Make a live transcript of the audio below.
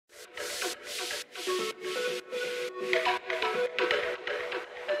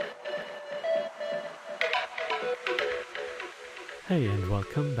Hey, and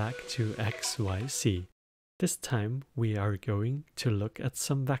welcome back to XYZ. This time we are going to look at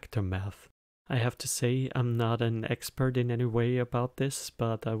some vector math. I have to say I'm not an expert in any way about this,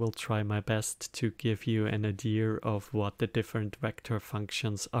 but I will try my best to give you an idea of what the different vector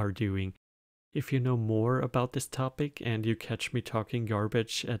functions are doing. If you know more about this topic and you catch me talking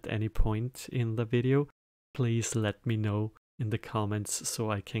garbage at any point in the video, please let me know in the comments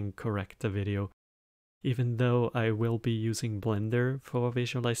so I can correct the video. Even though I will be using Blender for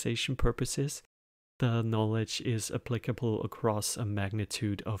visualization purposes, the knowledge is applicable across a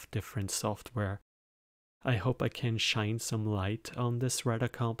magnitude of different software. I hope I can shine some light on this rather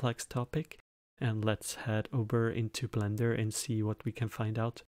complex topic, and let's head over into Blender and see what we can find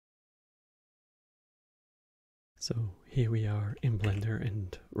out. So here we are in Blender,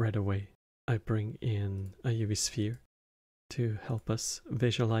 and right away I bring in a UV sphere to help us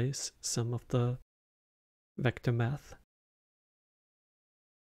visualize some of the vector math.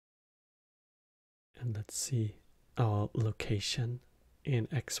 And let's see, our location in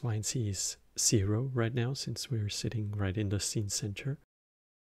X, Y, and Z is 0 right now since we're sitting right in the scene center.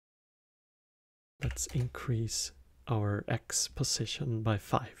 Let's increase our X position by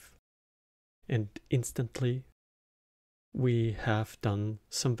 5. And instantly we have done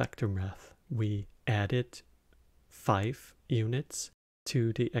some vector math. We added 5 units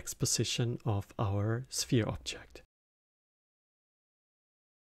to the X position of our sphere object.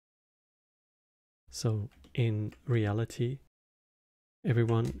 So in reality,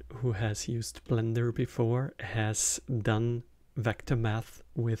 everyone who has used Blender before has done vector math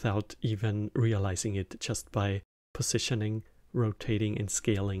without even realizing it, just by positioning, rotating, and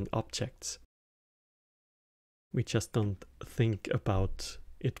scaling objects. We just don't think about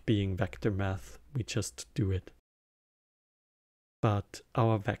it being vector math, we just do it. But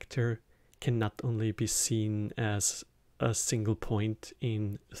our vector can not only be seen as a single point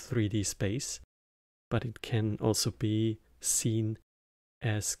in 3D space, but it can also be seen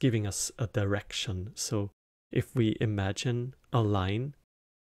as giving us a direction. So if we imagine a line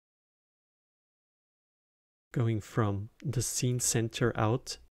going from the scene center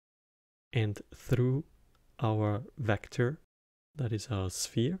out and through our vector, that is our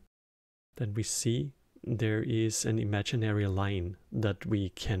sphere, then we see there is an imaginary line that we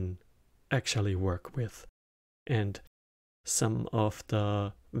can actually work with. And some of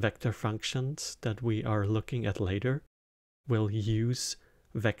the vector functions that we are looking at later will use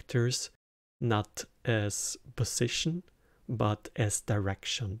vectors not as position, but as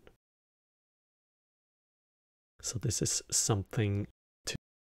direction. So this is something to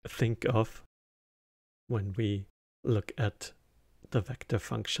think of when we look at the vector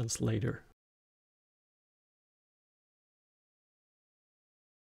functions later.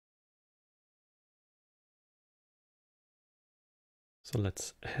 So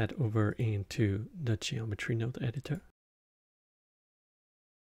let's head over into the geometry node editor.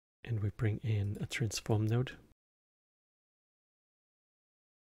 And we bring in a transform node.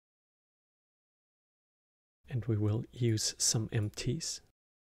 And we will use some empties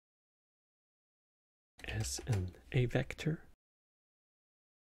as an A vector.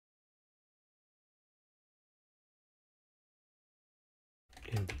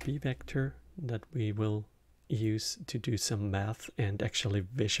 And B vector that we will use to do some math and actually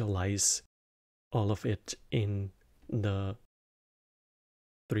visualize all of it in the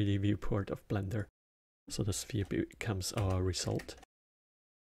 3D viewport of Blender. So the sphere becomes our result.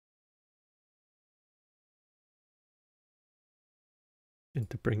 And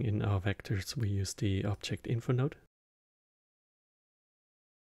to bring in our vectors, we use the object info node.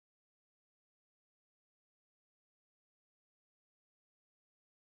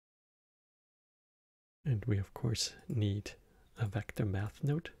 And we of course need a vector math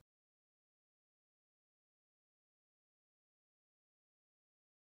node.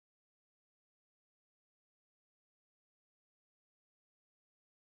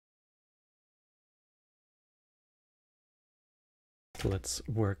 Let's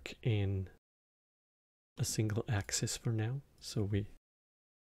work in a single axis for now. So we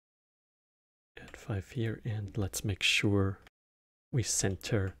add 5 here, and let's make sure we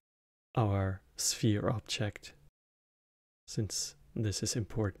center our sphere object, since this is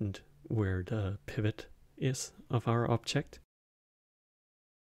important where the pivot is of our object.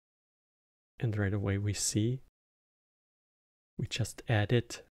 And right away we see we just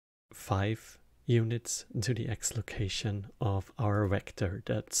added 5 units to the X location of our vector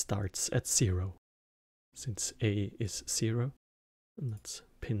that starts at 0. Since A is 0, let's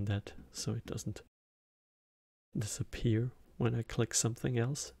pin that so it doesn't disappear when I click something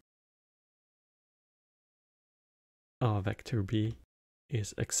else. our vector b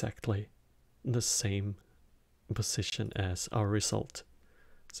is exactly the same position as our result,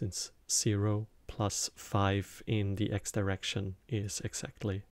 since 0 plus 5 in the x direction is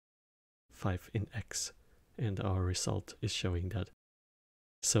exactly 5 in x, and our result is showing that.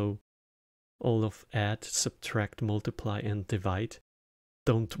 So all of add, subtract, multiply, and divide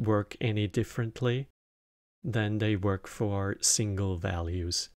don't work any differently than they work for single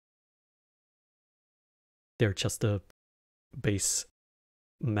values. They're just the base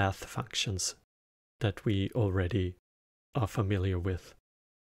math functions that we already are familiar with.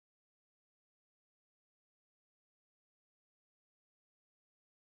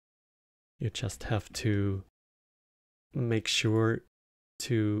 You just have to make sure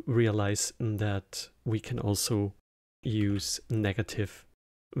to realize that we can also use negative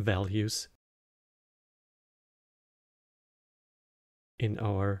values in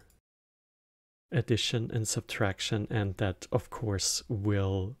our addition and subtraction, and that of course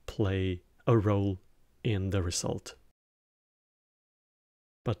will play a role in the result.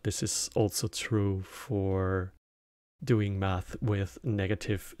 But this is also true for doing math with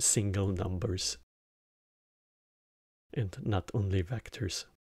negative single numbers and not only vectors.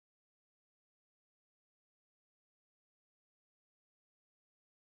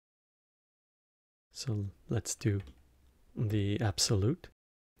 So let's do the absolute.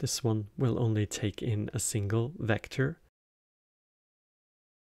 This one will only take in a single vector.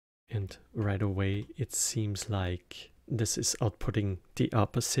 And right away it seems like this is outputting the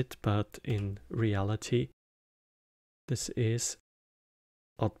opposite, but in reality this is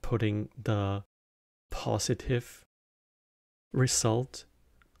outputting the positive result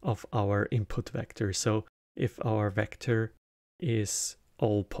of our input vector. So if our vector is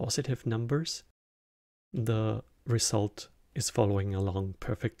all positive numbers, the result is following along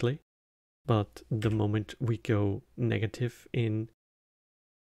perfectly. But the moment we go negative in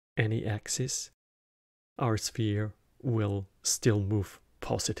any axis, our sphere will still move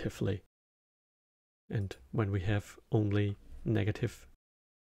positively. And when we have only negative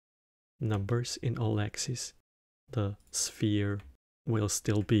numbers in all axes, the sphere will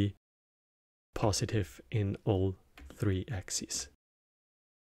still be positive in all three axes.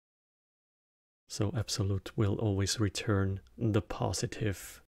 So absolute will always return the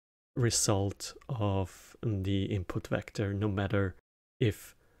positive result of the input vector, no matter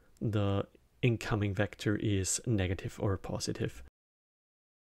if the incoming vector is negative or positive.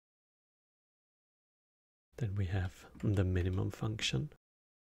 Then we have the minimum function.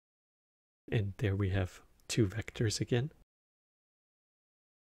 And there we have two vectors again.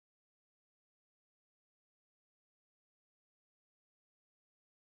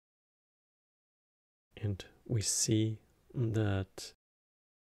 And we see that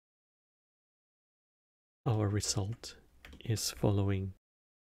our result is following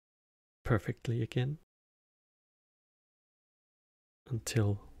perfectly again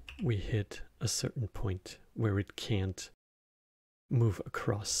until we hit a certain point where it can't move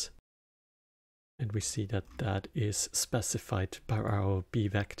across. And we see that that is specified by our b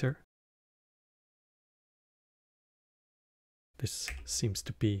vector. This seems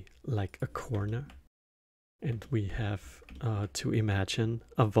to be like a corner, and we have to imagine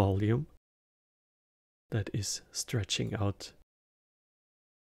a volume that is stretching out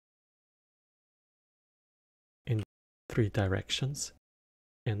in three directions,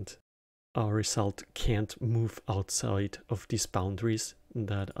 and our result can't move outside of these boundaries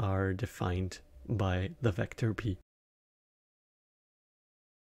that are defined by the vector b.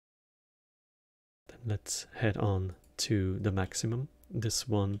 Then let's head on to the maximum. This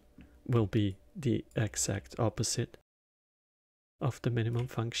one will be the exact opposite of the minimum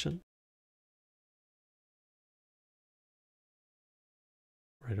function.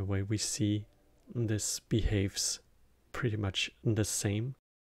 Right away we see this behaves pretty much the same,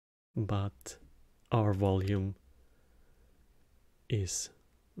 but our volume is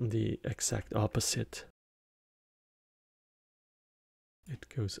the exact opposite. It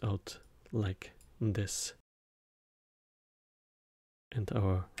goes out like this, and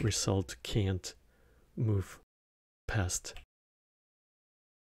our result can't move past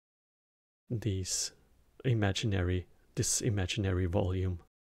this imaginary volume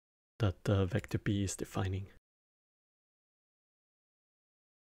that the vector b is defining.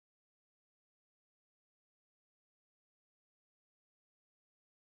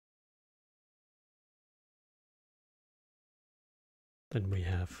 Then we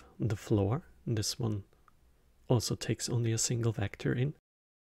have the floor. This one also takes only a single vector in.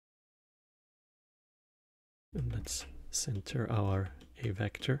 And let's center our a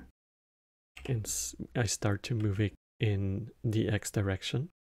vector. And I start to move it in the x direction.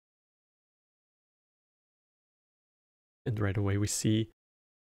 And right away we see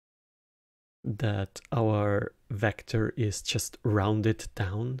that our vector is just rounded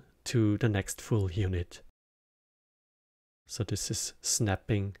down to the next full unit. So this is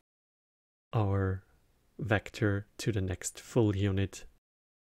snapping our vector to the next full unit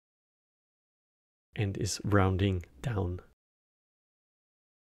and is rounding down.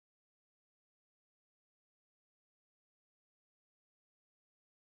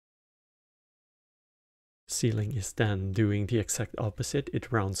 Ceiling is then doing the exact opposite.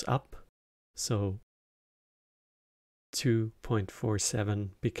 It rounds up. So 2.47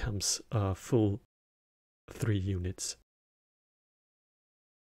 becomes a full 3 units.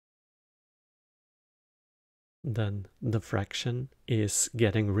 Then the fraction is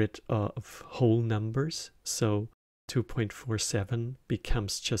getting rid of whole numbers. So 2.47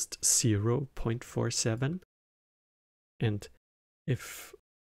 becomes just 0.47. And if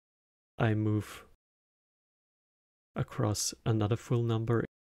I move across another full number,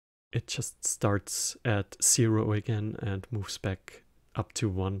 it just starts at 0 again and moves back up to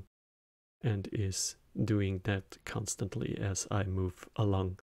 1 and is doing that constantly as I move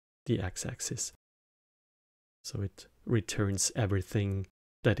along the x-axis. So it returns everything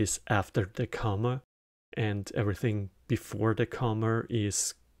that is after the comma, and everything before the comma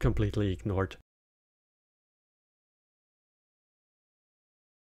is completely ignored.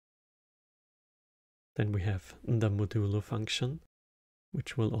 Then we have the modulo function,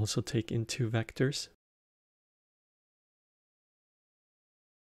 which will also take in 2 vectors.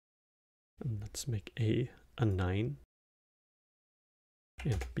 And let's make A a 9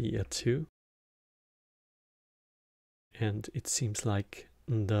 and B a 2. And it seems like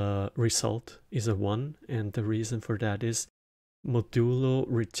the result is a 1, and the reason for that is modulo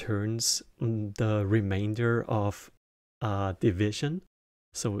returns the remainder of division.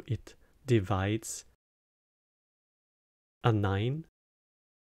 So it divides a 9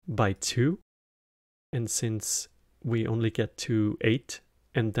 by 2, and since we only get to 8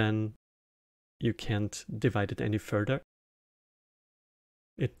 and then you can't divide it any further,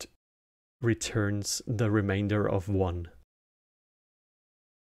 it returns the remainder of 1.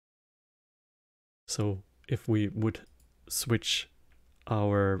 So if we would switch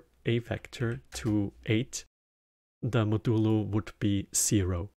our A vector to 8, the modulo would be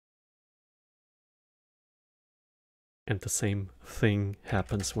 0. And the same thing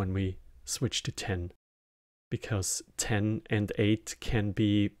happens when we switch to 10, because 10 and 8 can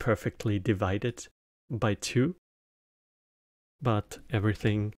be perfectly divided by 2, but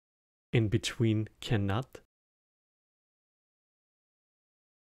everything in between cannot.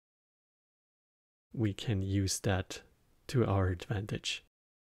 We can use that to our advantage.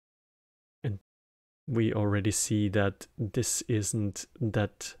 And we already see that this is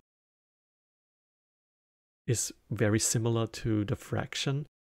very similar to the fraction,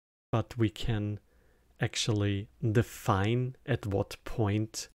 but we can actually define at what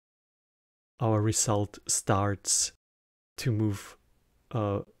point our result starts to move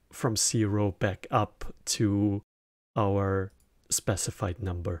from 0 back up to our specified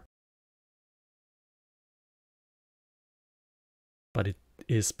number. But it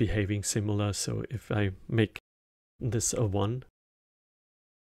is behaving similar, so if I make this a 1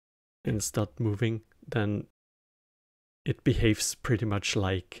 and start moving, then it behaves pretty much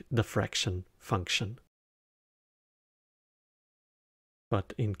like the fraction function.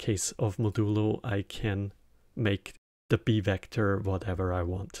 But in case of modulo, I can make the b vector whatever I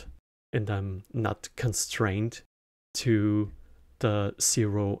want. And I'm not constrained to the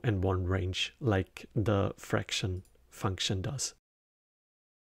 0 and 1 range like the fraction function does.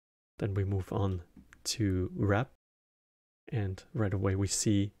 Then we move on to wrap, and right away we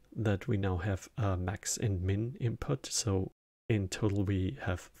see that we now have a max and min input. So in total we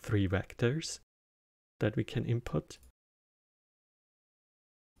have 3 vectors that we can input.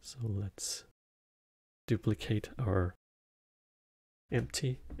 So let's duplicate our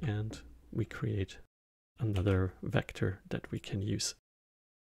empty and we create another vector that we can use.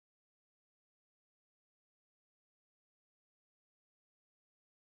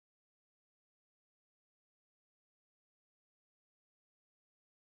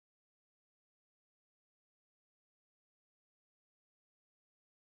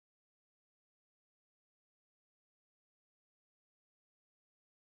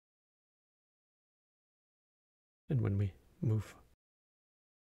 And when we move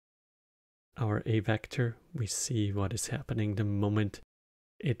our A vector, we see what is happening the moment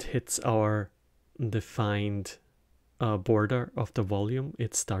it hits our defined border of the volume.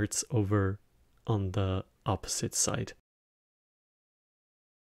 It starts over on the opposite side.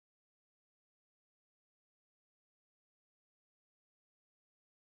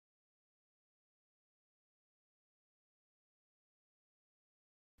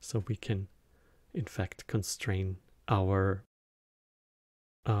 So we can, in fact, constrain our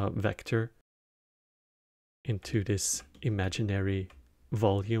vector into this imaginary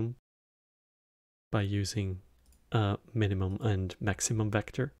volume by using a minimum and maximum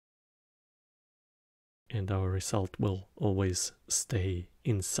vector. And our result will always stay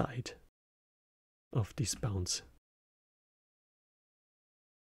inside of these bounds.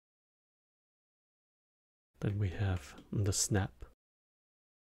 Then we have the snap.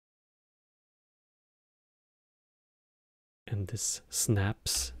 And this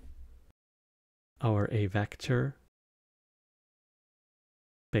snaps our A vector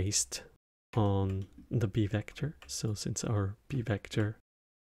based on the B vector. So since our B vector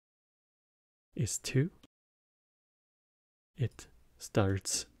is 2, it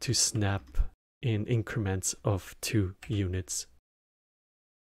starts to snap in increments of 2 units.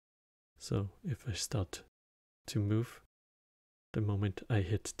 So if I start to move, the moment I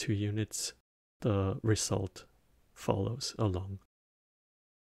hit 2 units, the result follows along.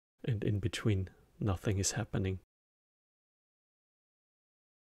 And in between, nothing is happening.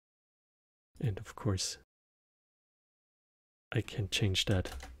 And of course, I can change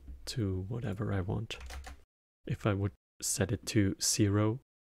that to whatever I want. If I would set it to 0,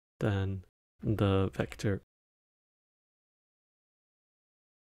 then the vector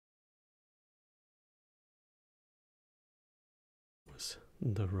was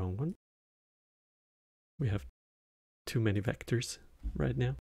the wrong one. We have too many vectors right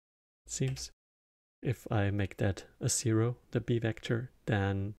now, it seems. If I make that a 0, the B vector,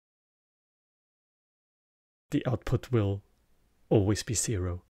 then the output will always be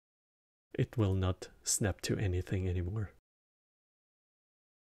 0. It will not snap to anything anymore.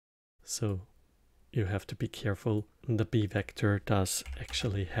 So you have to be careful. The B vector does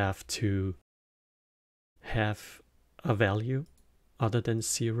actually have to have a value other than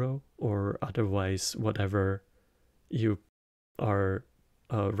 0, or otherwise whatever you are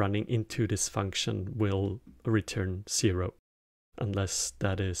running into this function will return 0, unless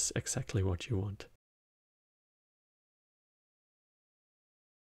that is exactly what you want.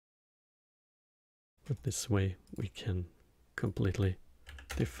 But this way we can completely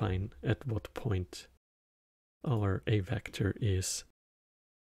define at what point our A vector is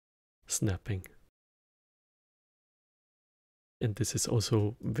snapping. And this is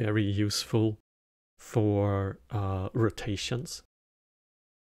also very useful for rotations,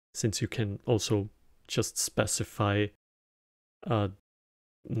 since you can also just specify a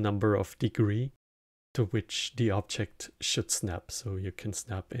number of degree to which the object should snap. So you can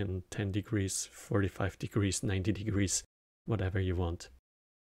snap in 10 degrees, 45 degrees, 90 degrees, whatever you want.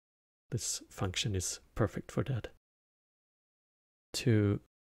 This function is perfect for that. To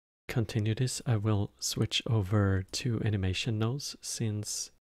continue this, I will switch over to animation nodes,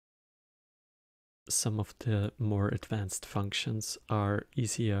 since some of the more advanced functions are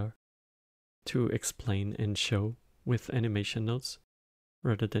easier to explain and show with animation nodes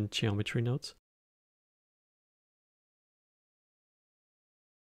rather than geometry nodes.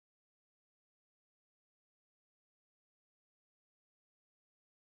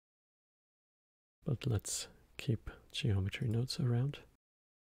 But let's keep geometry nodes around.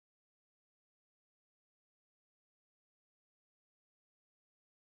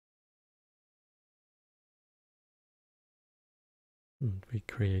 And we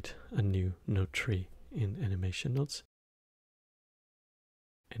create a new node tree in animation nodes.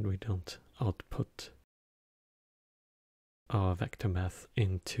 And we don't output our vector math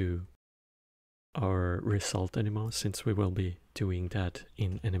into our result anymore, since we will be doing that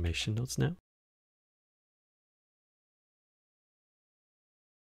in animation nodes now.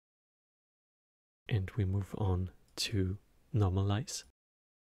 And we move on to normalize,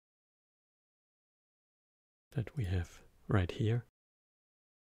 that we have right here.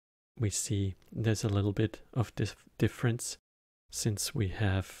 We see there's a little bit of this difference, since we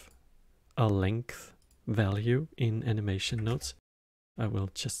have a length value in animation nodes. I will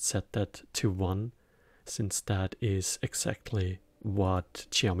just set that to 1, since that is exactly what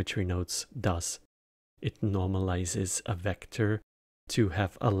geometry nodes does. It normalizes a vector to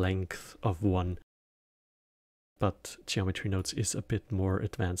have a length of 1. But geometry nodes is a bit more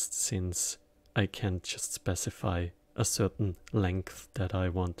advanced, since I can just specify a certain length that I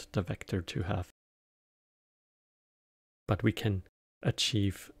want the vector to have. But we can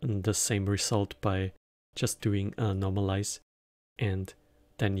achieve the same result by just doing a normalize and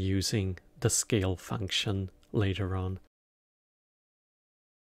then using the scale function later on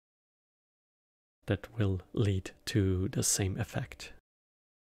that will lead to the same effect.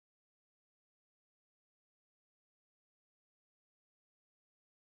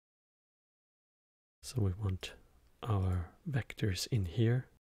 So we want our vectors in here.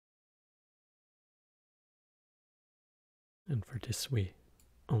 And for this we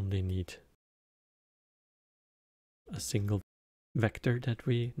only need a single vector that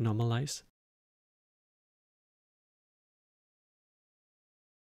we normalize.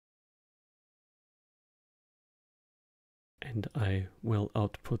 And I will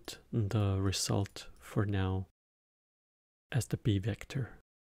output the result for now as the B vector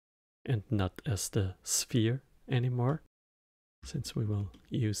and not as the sphere anymore, since we will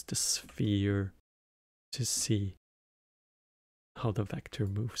use the sphere to see how the vector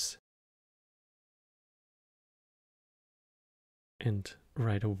moves. And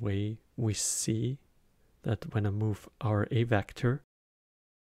right away we see that when I move our A vector,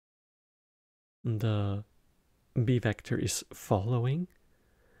 the B vector is following,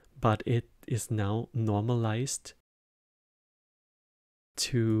 but it is now normalized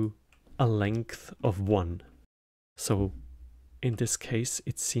to a length of 1. So in this case,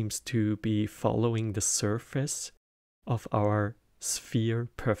 it seems to be following the surface of our sphere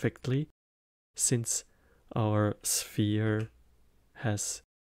perfectly, since our sphere has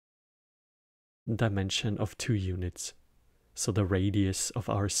dimension of 2 units. So the radius of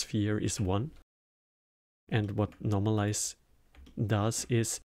our sphere is 1. And what normalize does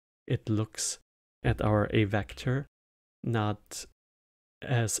is it looks at our A vector not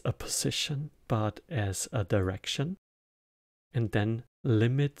as a position, but as a direction, and then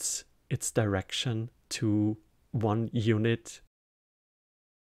limits its direction to 1 unit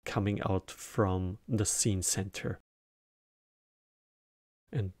coming out from the scene center.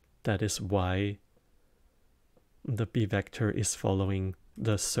 And that is why the B vector is following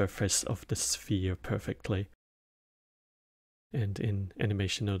the surface of the sphere perfectly. And in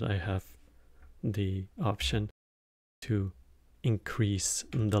animation node I have the option to increase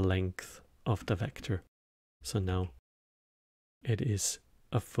the length of the vector. So now it is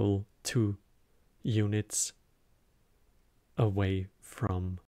a full 2 units away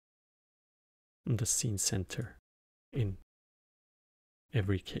from the scene center in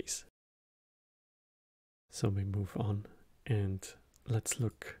every case. So we move on and let's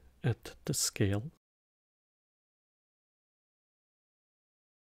look at the scale.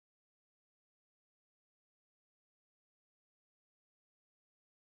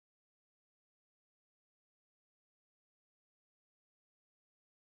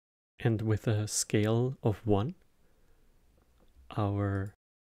 And with a scale of 1, our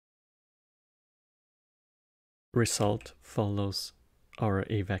result follows our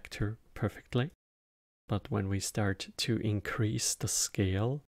A vector perfectly. But when we start to increase the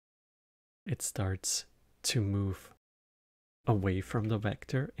scale, it starts to move away from the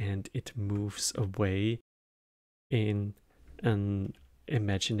vector, and it moves away in an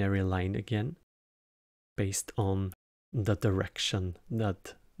imaginary line again, based on the direction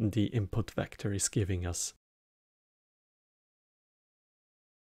that the input vector is giving us.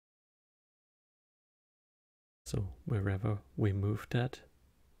 So wherever we move that,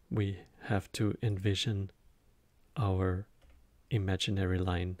 we have to envision our imaginary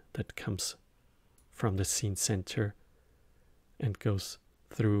line that comes from the scene center and goes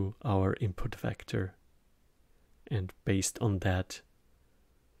through our input vector. And based on that,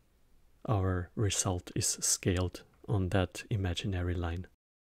 our result is scaled on that imaginary line.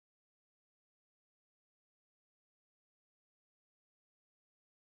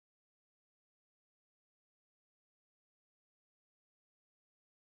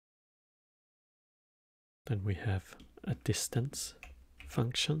 Then we have a distance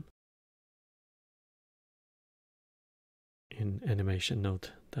function. In animation node,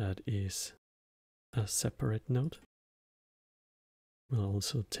 that is a separate node. We'll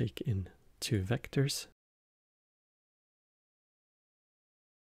also take in 2 vectors.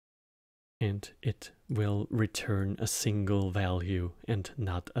 And it will return a single value and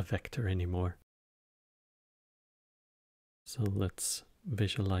not a vector anymore. So let's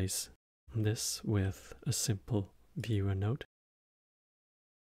visualize this with a simple viewer node.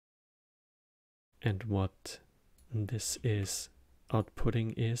 And what this is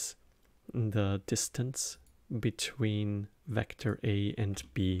outputting is the distance between vector A and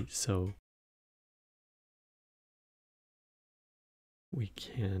B. So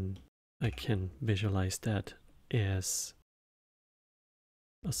I can visualize that as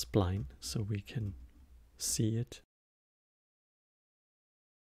a spline, so we can see it.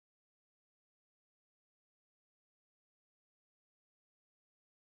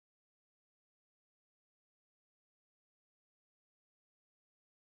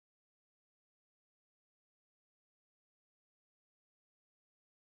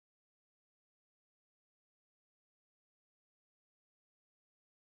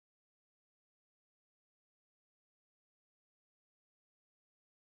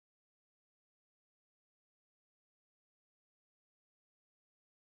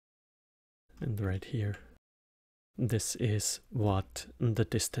 And right here, this is what the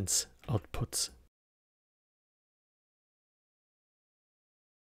distance outputs.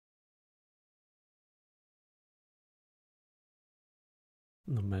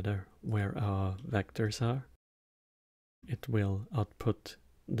 No matter where our vectors are, it will output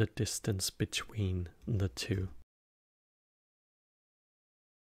the distance between the two.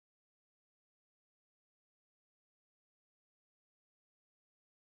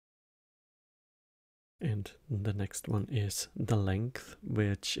 And the next one is the length,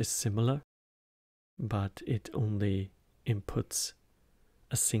 which is similar, but it only inputs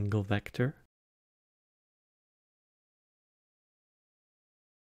a single vector.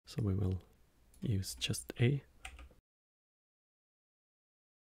 So we will use just A.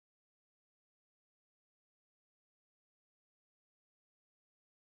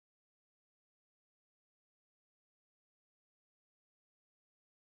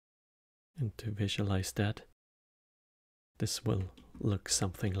 And to visualize that, this will look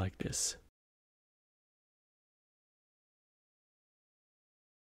something like this.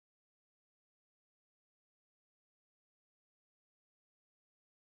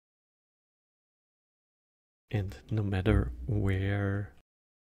 And no matter where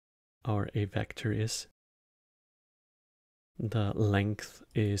our A vector is, the length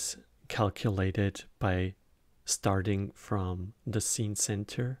is calculated by starting from the scene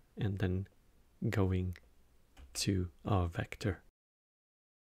center and then going to our vector.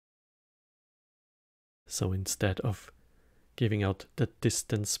 So instead of giving out the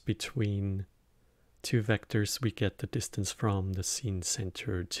distance between two vectors, we get the distance from the scene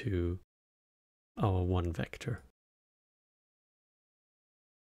center to our one vector.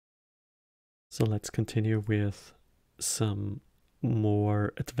 So let's continue with some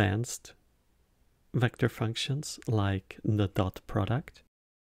more advanced vector functions like the dot product.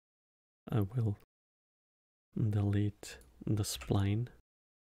 I will delete the spline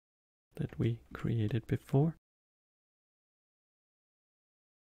that we created before.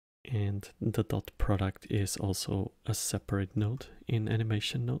 And the dot product is also a separate node in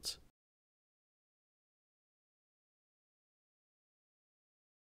animation nodes.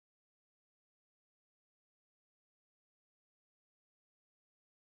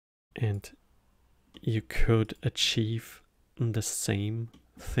 And you could achieve the same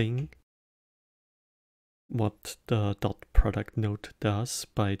thing what the dot product node does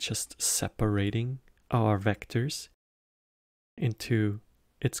by just separating our vectors into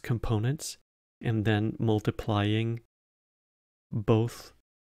its components and then multiplying both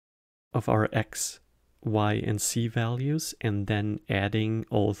of our x, y, and z values and then adding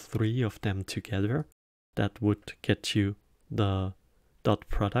all three of them together. That would get you the dot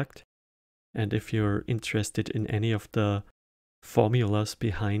product. And if you're interested in any of the formulas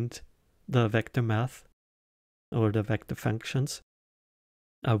behind the vector math or the vector functions,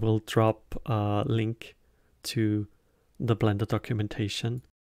 I will drop a link to the Blender documentation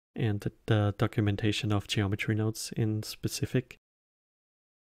and the documentation of geometry nodes in specific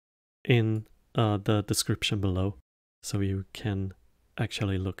in the description below, so you can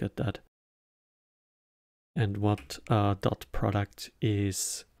actually look at that. And what dot product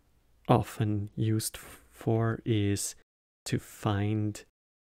is often used for is to find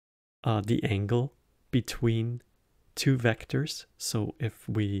the angle between two vectors. So if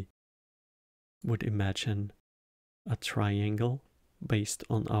we would imagine a triangle based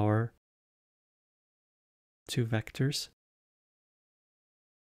on our two vectors,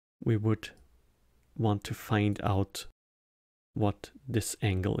 we would want to find out what this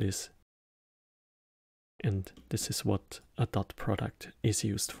angle is. And this is what a dot product is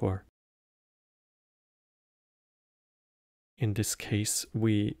used for. In this case,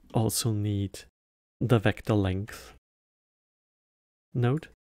 we also need the vector length node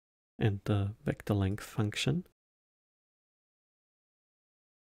and the vector length function.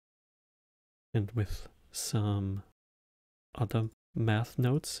 And with some other math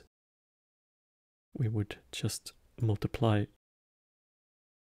nodes, we would just multiply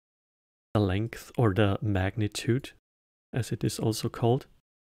the length or the magnitude, as it is also called,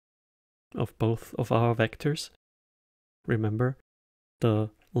 of both of our vectors. Remember, the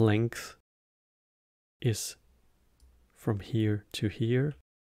length is from here to here,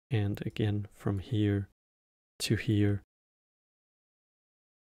 and again from here to here,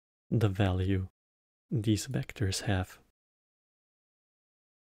 the value these vectors have.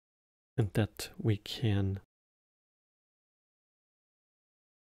 And that we can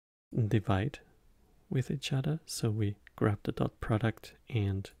divide with each other. So we grab the dot product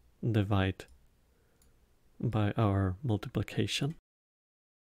and divide by our multiplication.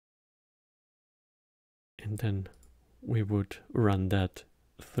 And then we would run that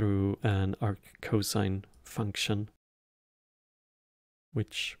through an arccosine function,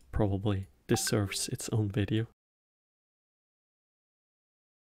 which probably deserves its own video.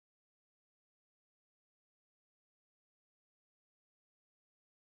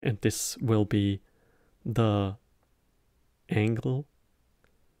 And this will be the angle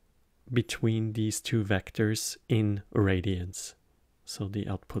between these two vectors in radians. So the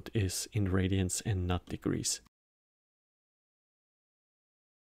output is in radians and not degrees.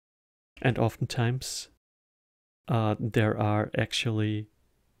 And oftentimes there are actually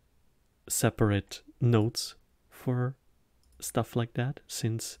separate nodes for stuff like that,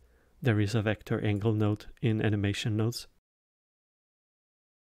 since there is a vector angle node in animation nodes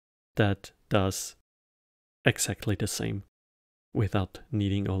that does exactly the same without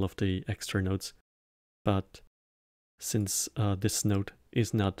needing all of the extra nodes. But since this node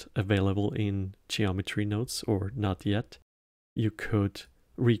is not available in geometry nodes, or not yet, you could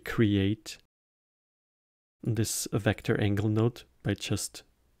recreate this vector angle node by just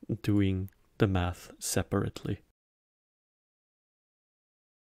doing the math separately.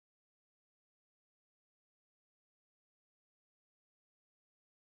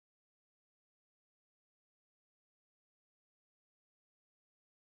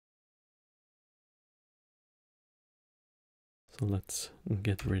 So let's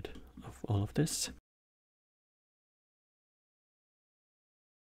get rid of all of this.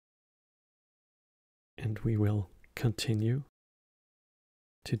 And we will continue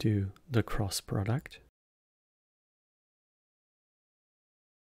to do the cross product.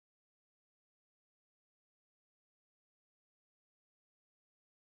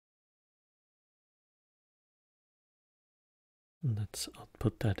 Let's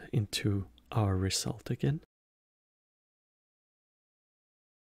output that into our result again.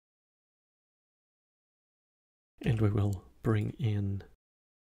 And we will bring in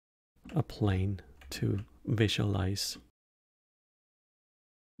a plane to visualize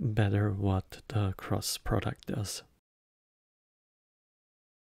better what the cross product does.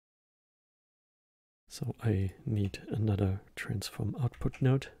 So I need another transform output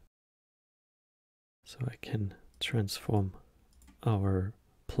node, so I can transform our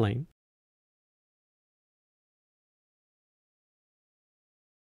plane.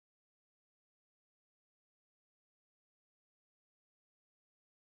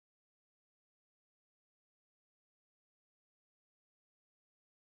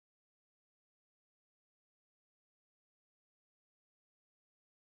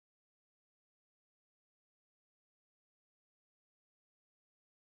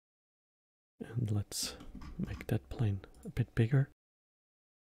 And let's make that plane a bit bigger.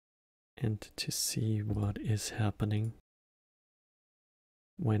 And to see what is happening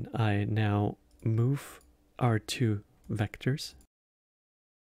when I now move our two vectors,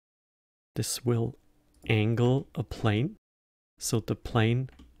 this will angle a plane. So the plane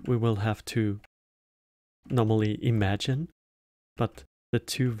we will have to normally imagine, but the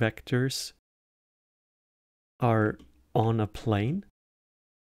two vectors are on a plane,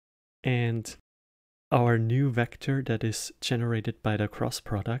 and our new vector that is generated by the cross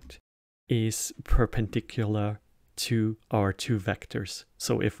product is perpendicular to our two vectors.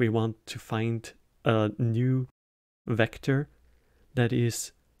 So if we want to find a new vector that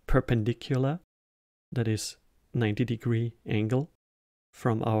is perpendicular, that is 90-degree angle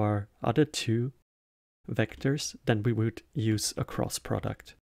from our other two vectors, then we would use a cross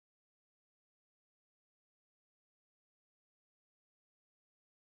product.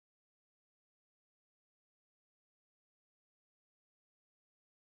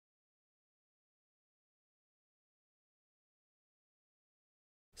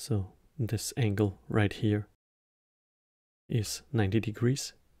 So this angle right here is 90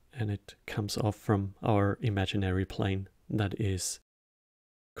 degrees, and it comes off from our imaginary plane that is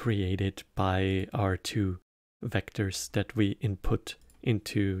created by our two vectors that we input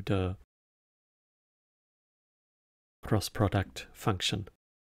into the cross product function.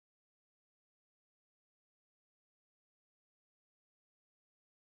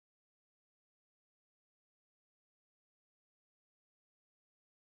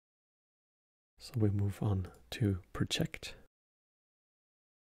 So we move on to project.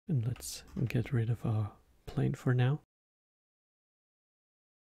 And let's get rid of our plane for now.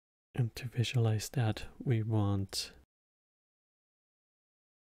 And to visualize that, we want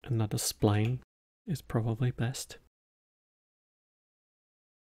another spline is probably best.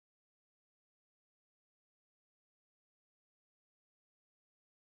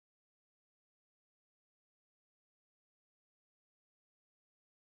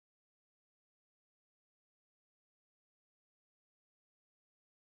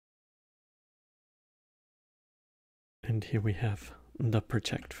 And here we have the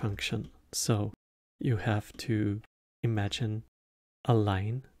project function. So you have to imagine a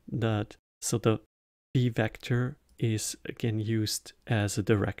line that, so the b vector is again used as a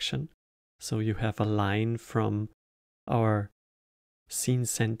direction. So you have a line from our scene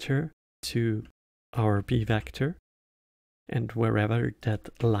center to our b vector, and wherever that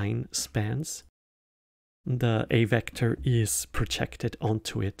line spans, the a vector is projected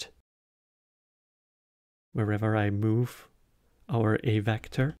onto it. Wherever I move our a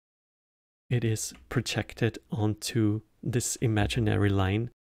vector, it is projected onto this imaginary line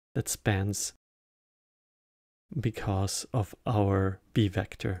that spans because of our b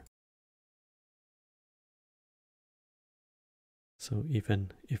vector. So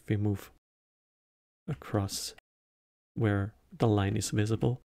even if we move across where the line is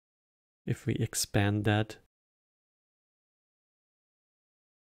visible, if we expand that,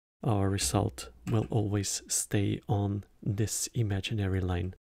 our result will always stay on this imaginary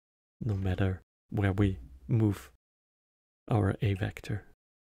line, no matter where we move our a vector.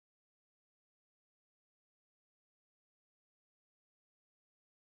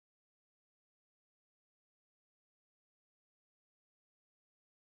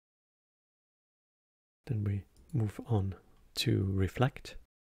 Then we move on to reflect.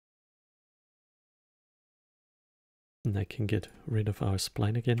 And I can get rid of our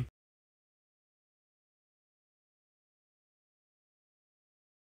spline again.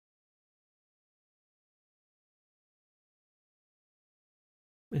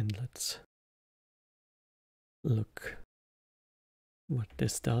 And let's look what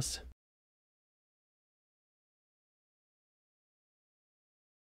this does.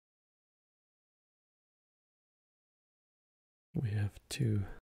 We have to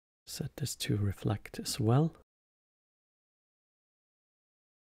set this to reflect as well.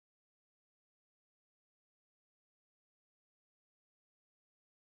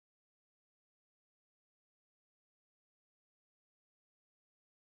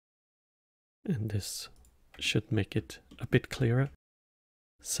 And this should make it a bit clearer.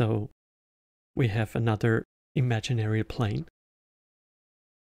 So we have another imaginary plane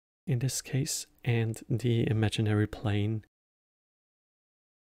in this case, and the imaginary plane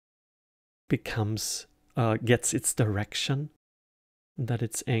becomes gets its direction that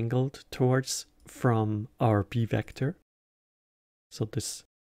it's angled towards from our b vector. So this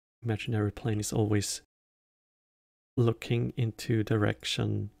imaginary plane is always looking into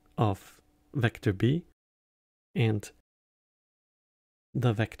direction of vector b, and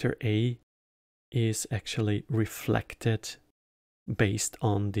the vector a is actually reflected based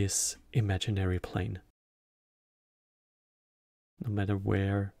on this imaginary plane. No matter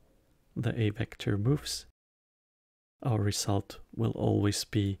where the a vector moves, our result will always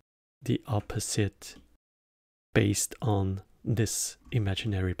be the opposite based on this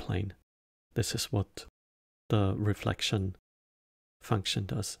imaginary plane. This is what the reflection function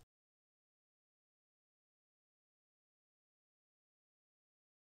does.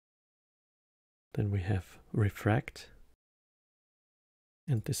 Then we have refract.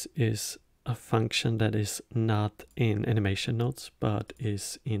 And this is a function that is not in animation nodes, but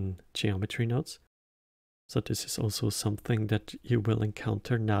is in geometry nodes. So this is also something that you will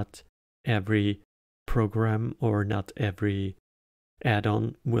encounter. Not every program or not every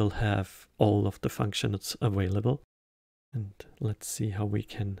add-on will have all of the functions available. And let's see how we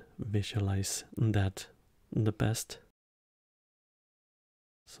can visualize that the best.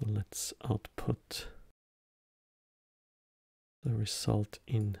 So let's output the result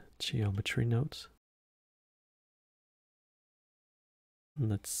in geometry nodes.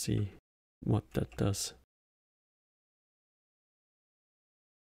 Let's see what that does.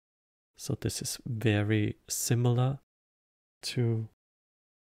 So this is very similar to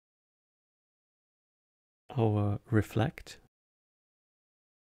our reflect.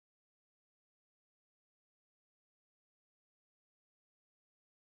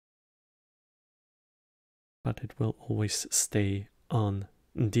 But it will always stay on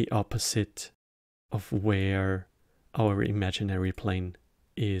the opposite of where our imaginary plane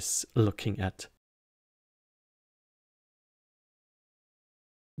is looking at.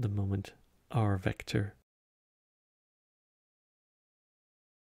 The moment our vector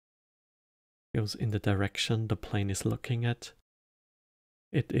goes in the direction the plane is looking at,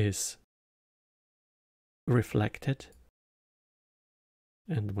 it is reflected.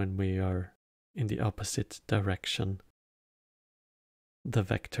 And when we are in the opposite direction, the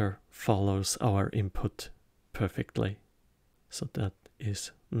vector follows our input perfectly. So that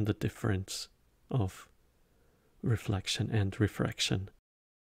is the difference of reflection and refraction.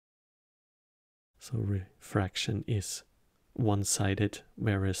 So refraction is one-sided,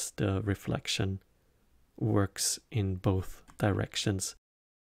 whereas the reflection works in both directions.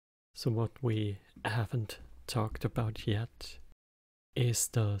 So what we haven't talked about yet is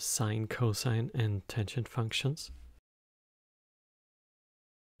the sine, cosine, and tangent functions.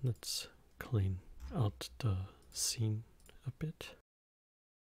 Let's clean out the scene a bit.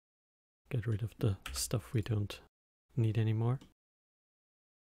 Get rid of the stuff we don't need anymore.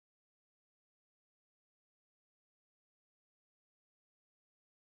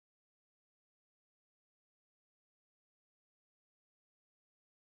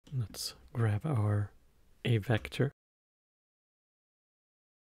 Let's grab our A vector,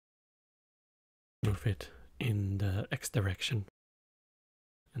 move it in the x direction,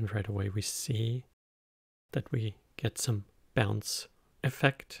 and right away we see that we get some bounce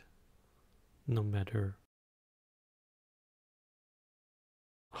effect. No matter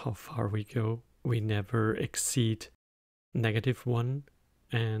how far we go, we never exceed -1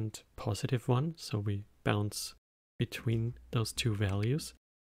 and +1, so we bounce between those two values.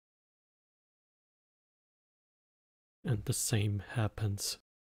 And the same happens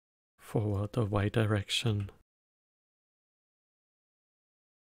for the y direction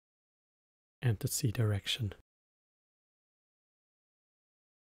and the z direction.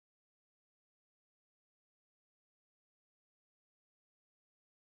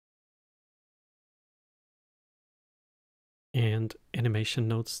 And animation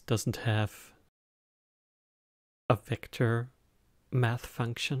nodes doesn't have a vector math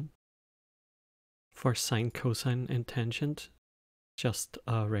function for sine, cosine, and tangent, just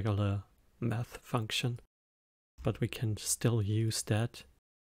a regular math function, but we can still use that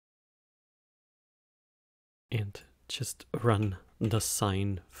and just run the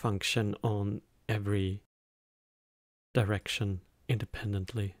sine function on every direction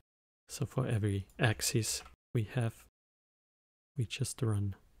independently. So for every axis we just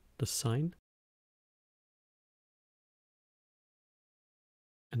run the sine,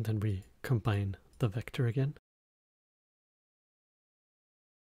 and then we combine the vector again.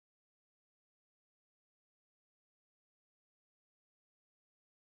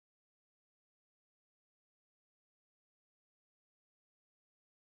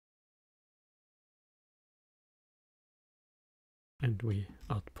 And we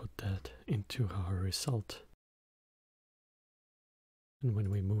output that into our result. And when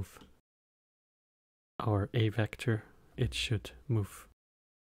we move our A vector, it should move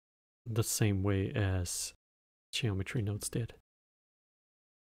the same way as geometry nodes did.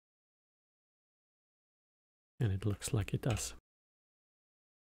 And it looks like it does.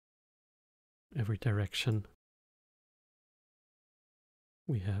 Every direction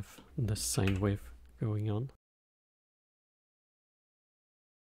we have the sine wave going on.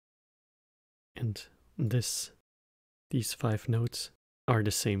 And these 5 nodes are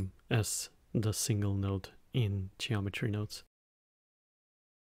the same as the single node in geometry nodes.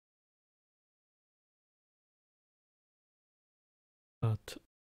 But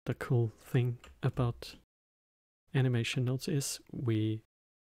the cool thing about animation nodes is we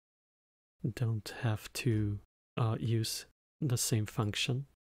don't have to use the same function,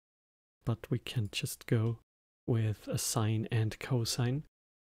 but we can just go with a sine and cosine,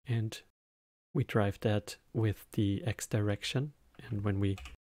 and we drive that with the x direction. And when we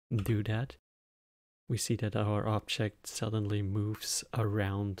do that, we see that our object suddenly moves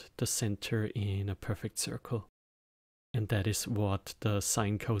around the center in a perfect circle. And that is what the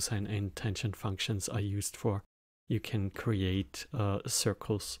sine, cosine, and tangent functions are used for. You can create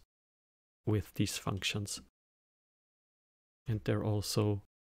circles with these functions. And they're also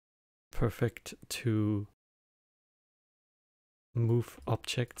perfect to move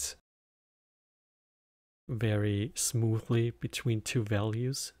objects very smoothly between two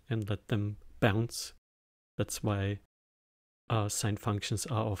values and let them bounce. That's why sine functions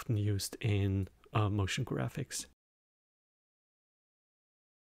are often used in motion graphics.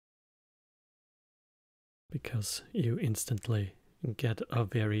 Because you instantly get a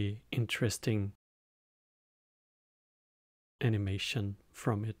very interesting animation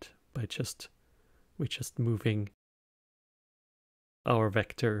from it by just moving our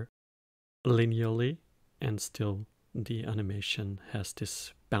vector linearly, and still the animation has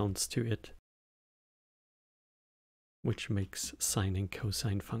this bounce to it, which makes sine and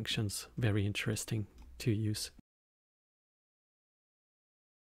cosine functions very interesting to use.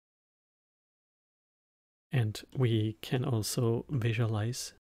 And we can also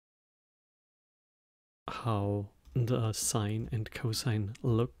visualize how the sine and cosine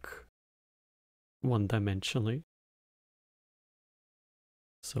look one-dimensionally.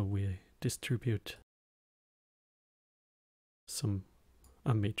 So we distribute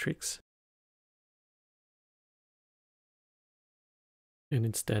a matrix. And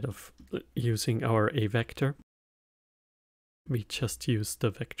instead of using our A vector, we just use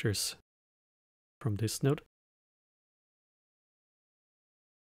the vectors from this node.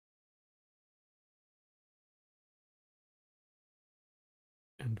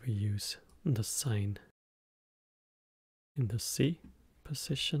 And we use the sign in the C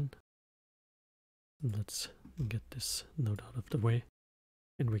position. Let's get this node out of the way.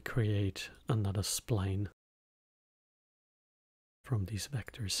 And we create another spline from these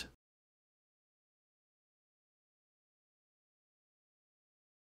vectors.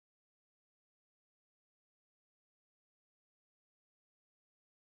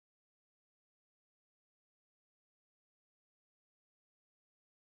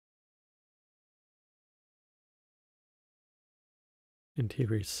 And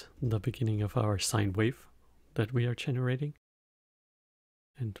here is the beginning of our sine wave that we are generating.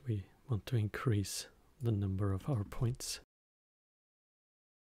 And we want to increase the number of our points.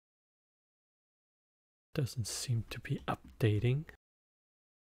 Doesn't seem to be updating.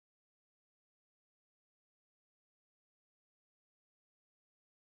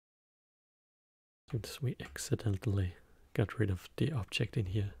 Since we accidentally got rid of the object in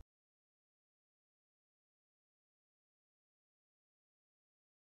here.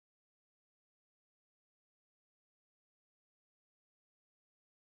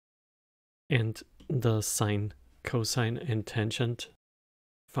 And the sine, cosine, and tangent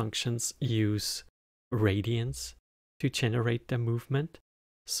functions use radians to generate the movement.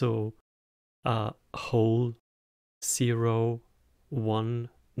 So a whole 0, 1,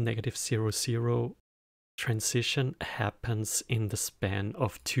 negative 0, 0 transition happens in the span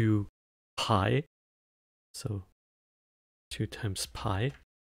of 2 pi. So 2 times pi,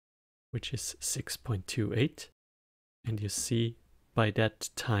 which is 6.28. And you see by that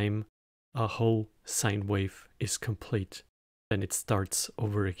time a whole sine wave is complete. Then it starts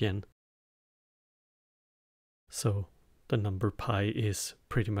over again. So the number pi is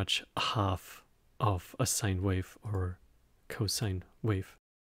pretty much half of a sine wave or cosine wave.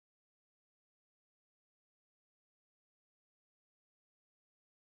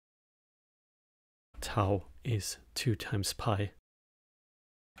 Tau is 2 times pi.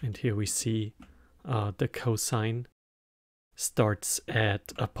 And here we see the cosine starts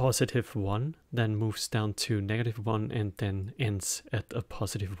at a positive 1, then moves down to negative 1, and then ends at a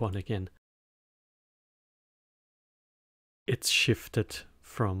positive 1 again. It's shifted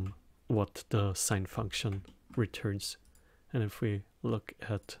from what the sine function returns. And if we look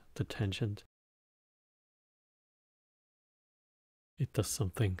at the tangent, it does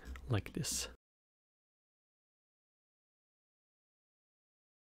something like this.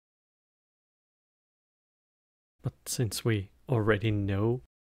 But since we already know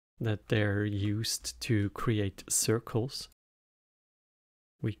that they're used to create circles,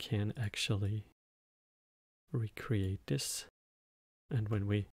 we can actually recreate this. And when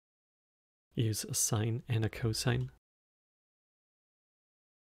we use a sine and a cosine,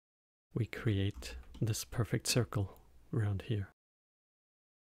 we create this perfect circle around here.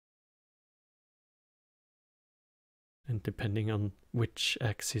 And depending on which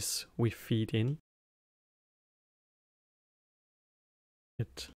axis we feed in,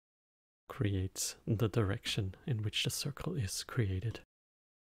 it creates the direction in which the circle is created.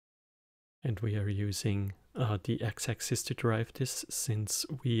 And we are using the x-axis to derive this, since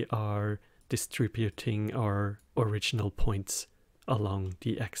we are distributing our original points along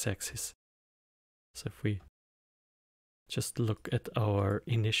the x-axis. So if we just look at our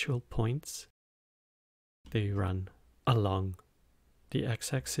initial points, they run along the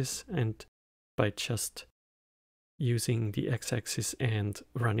x-axis, and by just using the x-axis and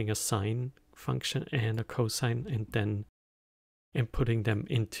running a sine function and a cosine and then inputting them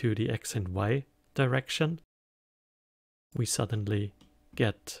into the x and y direction, we suddenly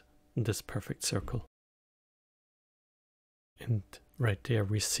get this perfect circle. And right there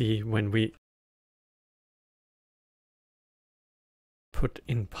we see when we put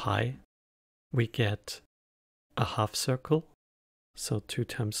in pi, we get a half circle. So 2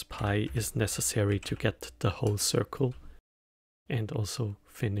 times pi is necessary to get the whole circle and also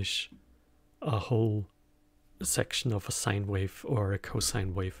finish a whole section of a sine wave or a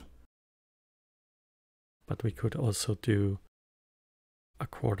cosine wave. But we could also do a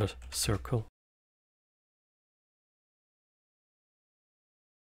quarter circle.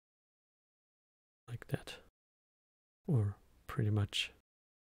 Like that. Or pretty much.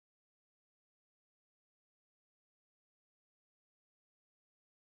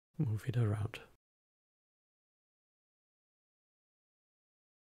 move it around.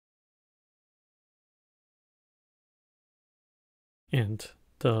 And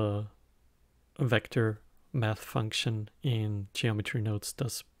the vector math function in geometry nodes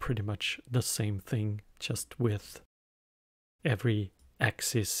does pretty much the same thing, just with every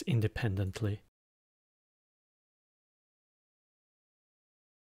axis independently.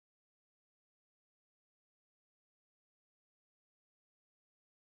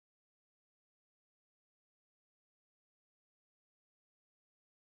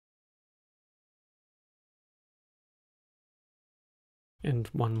 And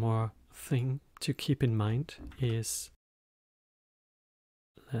one more thing to keep in mind is,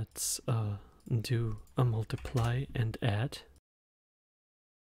 let's do a multiply and add.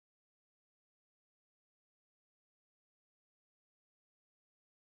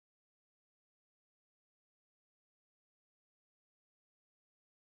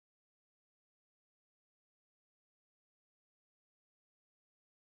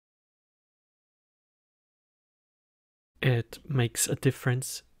 It makes a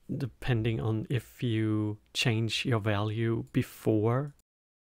difference depending on if you change your value before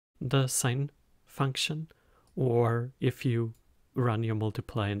the sine function or if you run your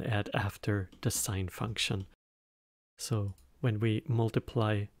multiply and add after the sine function. So when we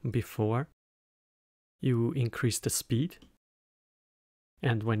multiply before, you increase the speed,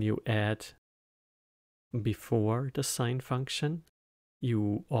 and when you add before the sine function,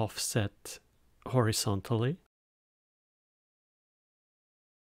 you offset horizontally.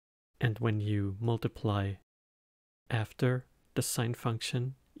 And when you multiply after the sine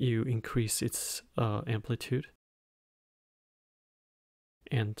function, you increase its amplitude.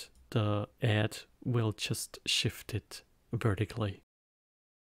 And the add will just shift it vertically.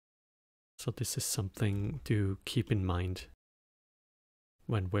 So this is something to keep in mind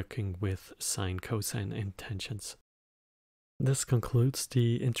when working with sine, cosine, and tangents. This concludes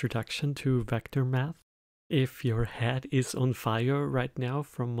the introduction to vector math. If your head is on fire right now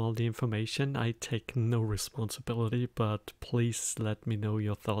from all the information, I take no responsibility, but please let me know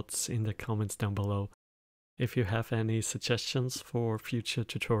your thoughts in the comments down below. If you have any suggestions for future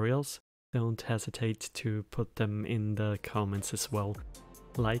tutorials, don't hesitate to put them in the comments as well.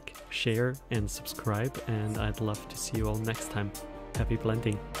 Like, share, and subscribe, and I'd love to see you all next time. Happy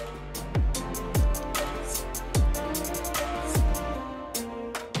blending!